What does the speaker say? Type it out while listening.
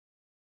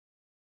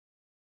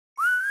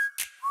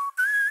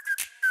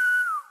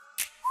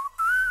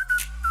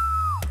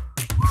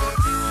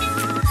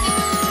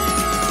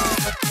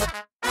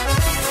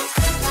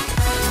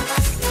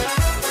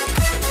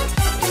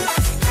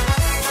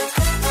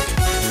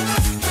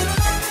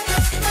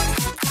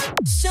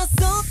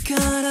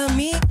から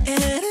見える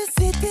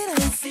シティライ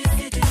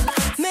ト、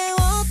目を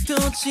閉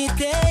じ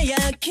て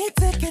焼き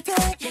付けて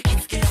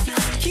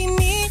君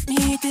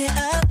に出会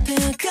って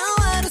変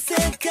わる世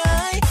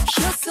界